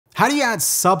How do you add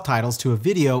subtitles to a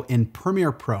video in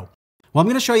Premiere Pro? Well, I'm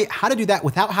going to show you how to do that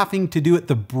without having to do it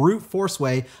the brute force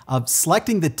way of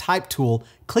selecting the type tool,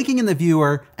 clicking in the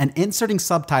viewer, and inserting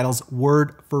subtitles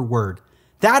word for word.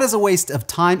 That is a waste of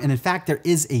time, and in fact, there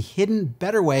is a hidden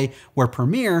better way where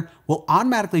Premiere will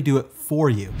automatically do it for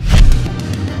you.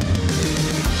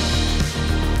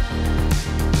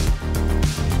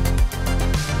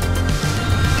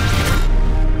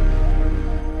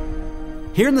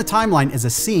 Here in the timeline is a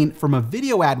scene from a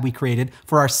video ad we created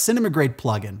for our Cinema Grade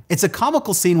plugin. It's a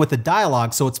comical scene with a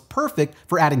dialogue, so it's perfect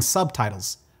for adding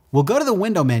subtitles. We'll go to the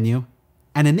window menu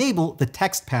and enable the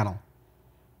text panel.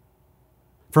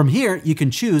 From here, you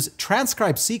can choose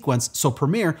Transcribe Sequence, so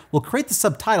Premiere will create the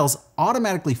subtitles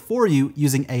automatically for you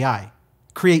using AI.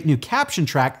 Create new caption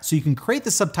track so you can create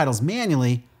the subtitles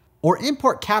manually, or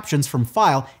import captions from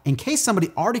file in case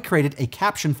somebody already created a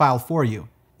caption file for you.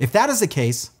 If that is the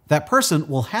case, that person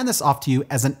will hand this off to you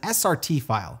as an SRT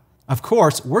file. Of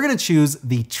course, we're going to choose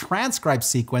the Transcribe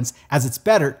Sequence as it's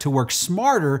better to work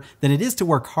smarter than it is to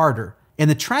work harder. In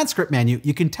the transcript menu,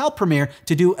 you can tell Premiere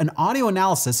to do an audio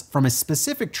analysis from a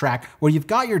specific track where you've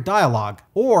got your dialogue,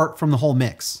 or from the whole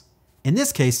mix. In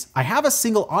this case, I have a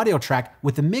single audio track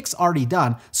with the mix already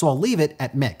done, so I'll leave it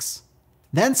at mix.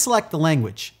 Then select the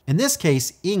language, in this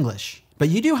case, English. But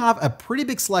you do have a pretty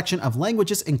big selection of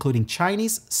languages including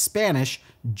Chinese, Spanish,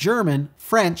 German,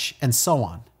 French, and so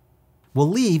on. We'll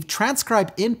leave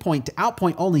transcribe in-point to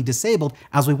out-point only disabled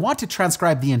as we want to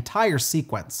transcribe the entire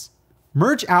sequence.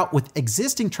 Merge out with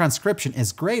existing transcription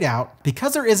is grayed out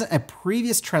because there isn't a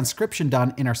previous transcription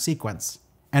done in our sequence.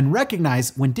 And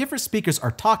recognize when different speakers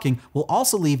are talking, we'll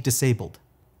also leave disabled.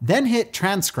 Then hit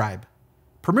transcribe.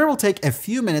 Premiere will take a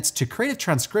few minutes to create a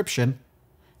transcription,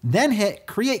 then hit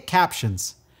Create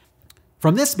Captions.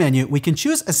 From this menu, we can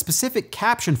choose a specific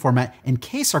caption format in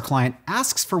case our client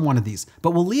asks for one of these,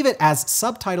 but we'll leave it as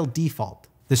Subtitle Default.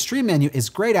 The Stream menu is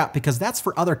grayed out because that's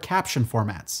for other caption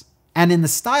formats. And in the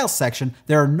Style section,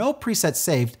 there are no presets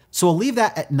saved, so we'll leave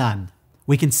that at None.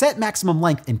 We can set maximum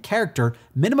length in character,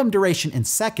 minimum duration in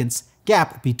seconds,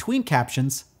 gap between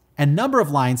captions, and number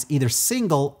of lines either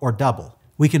single or double.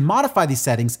 We can modify these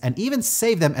settings and even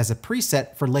save them as a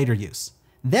preset for later use.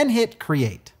 Then hit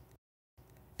Create.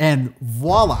 And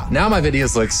voila. Now my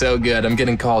videos look so good. I'm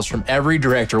getting calls from every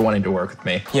director wanting to work with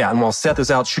me. Yeah, and while Seth is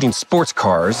out shooting sports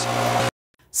cars.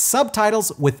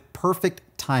 Subtitles with perfect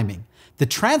timing. The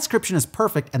transcription is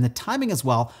perfect and the timing as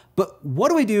well, but what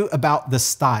do we do about the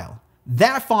style?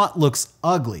 That font looks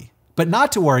ugly, but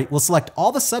not to worry, we'll select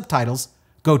all the subtitles,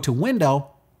 go to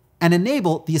Window, and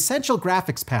enable the Essential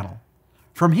Graphics panel.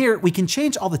 From here, we can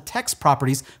change all the text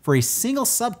properties for a single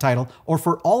subtitle or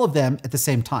for all of them at the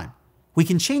same time. We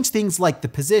can change things like the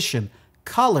position,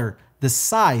 color, the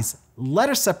size,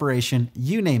 letter separation,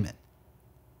 you name it.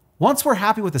 Once we're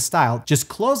happy with the style, just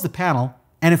close the panel,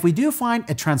 and if we do find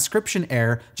a transcription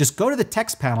error, just go to the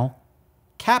text panel,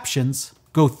 Captions,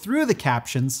 go through the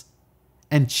captions,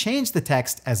 and change the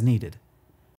text as needed.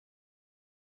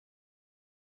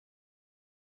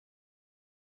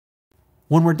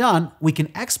 When we're done, we can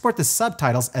export the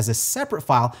subtitles as a separate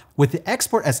file with the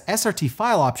Export as SRT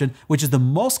file option, which is the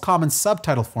most common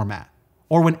subtitle format.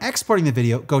 Or when exporting the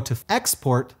video, go to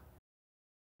Export,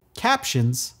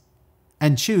 Captions,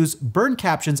 and choose Burn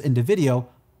Captions into Video,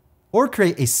 or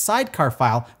create a sidecar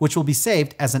file, which will be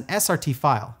saved as an SRT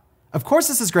file. Of course,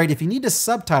 this is great if you need to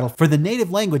subtitle for the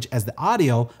native language as the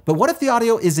audio, but what if the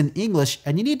audio is in English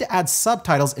and you need to add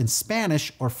subtitles in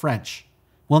Spanish or French?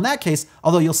 Well, in that case,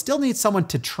 although you'll still need someone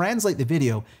to translate the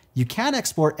video, you can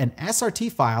export an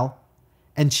SRT file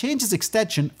and change its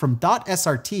extension from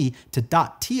 .srt to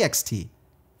 .txt.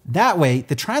 That way,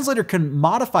 the translator can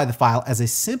modify the file as a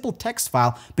simple text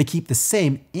file, but keep the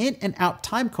same in and out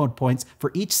timecode points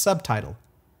for each subtitle.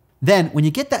 Then, when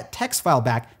you get that text file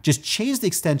back, just change the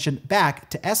extension back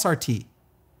to SRT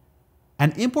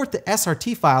and import the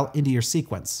SRT file into your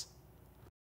sequence.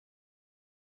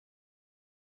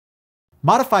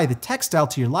 Modify the text style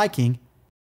to your liking,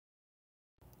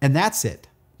 and that's it.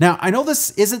 Now, I know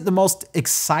this isn't the most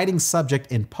exciting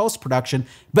subject in post-production,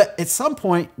 but at some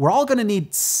point, we're all gonna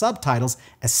need subtitles,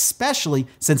 especially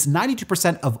since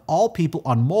 92% of all people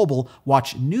on mobile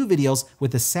watch new videos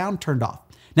with the sound turned off.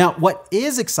 Now, what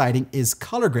is exciting is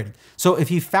color grading. So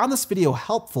if you found this video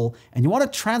helpful and you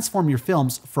want to transform your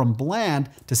films from bland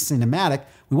to cinematic,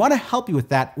 we want to help you with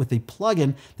that with a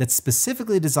plugin that's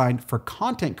specifically designed for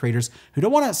content creators who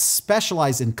don't want to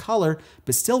specialize in color,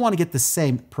 but still want to get the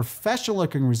same professional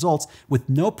looking results with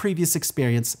no previous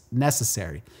experience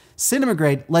necessary.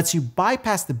 CinemaGrade lets you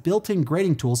bypass the built-in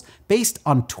grading tools based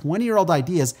on 20-year-old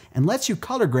ideas and lets you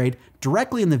color grade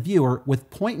directly in the viewer with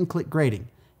point-and-click grading.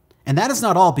 And that is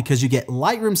not all, because you get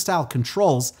Lightroom-style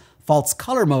controls, false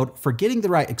color mode for getting the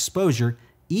right exposure,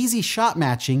 easy shot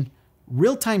matching,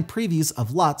 real-time previews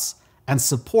of LUTs, and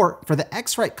support for the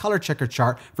X-Rite color checker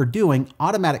chart for doing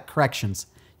automatic corrections.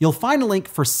 You'll find a link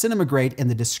for CinemaGrade in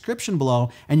the description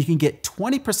below, and you can get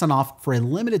 20% off for a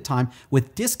limited time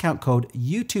with discount code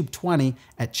YouTube20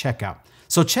 at checkout.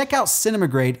 So check out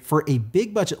CinemaGrade for a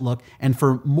big budget look, and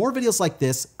for more videos like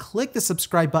this, click the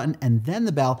subscribe button and then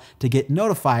the bell to get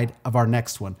notified of our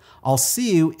next one. I'll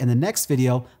see you in the next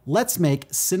video. Let's make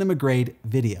CinemaGrade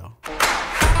video.